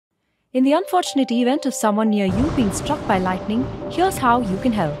In the unfortunate event of someone near you being struck by lightning, here's how you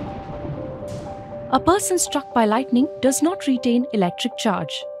can help. A person struck by lightning does not retain electric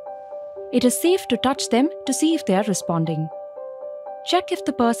charge. It is safe to touch them to see if they are responding. Check if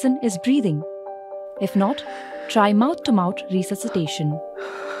the person is breathing. If not, try mouth-to-mouth resuscitation.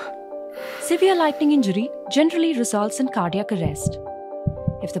 Severe lightning injury generally results in cardiac arrest.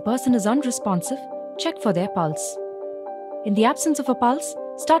 If the person is unresponsive, check for their pulse. In the absence of a pulse,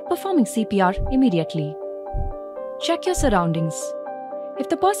 start performing CPR immediately. Check your surroundings. If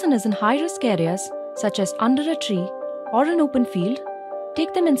the person is in high-risk areas, such as under a tree or an open field,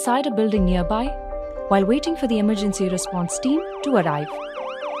 take them inside a building nearby while waiting for the emergency response team to arrive.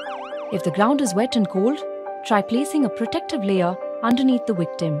 If the ground is wet and cold, try placing a protective layer underneath the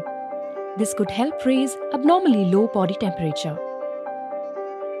victim. This could help raise abnormally low body temperature.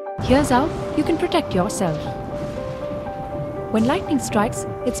 Here's how you can protect yourself. When lightning strikes,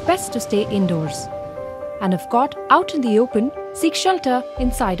 it's best to stay indoors. And if caught out in the open, seek shelter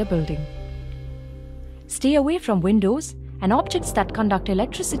inside a building. Stay away from windows and objects that conduct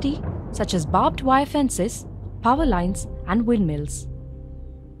electricity, such as barbed wire fences, power lines, and windmills.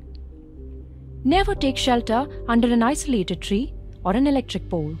 Never take shelter under an isolated tree or an electric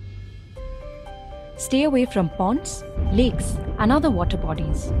pole. Stay away from ponds, lakes, and other water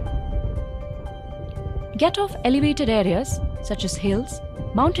bodies. Get off elevated areas such as hills,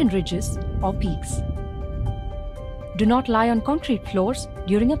 mountain ridges, or peaks. Do not lie on concrete floors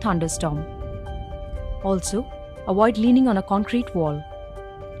during a thunderstorm. Also, avoid leaning on a concrete wall.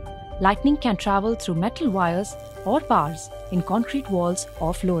 Lightning can travel through metal wires or bars in concrete walls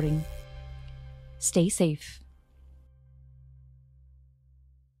or flooring. Stay safe.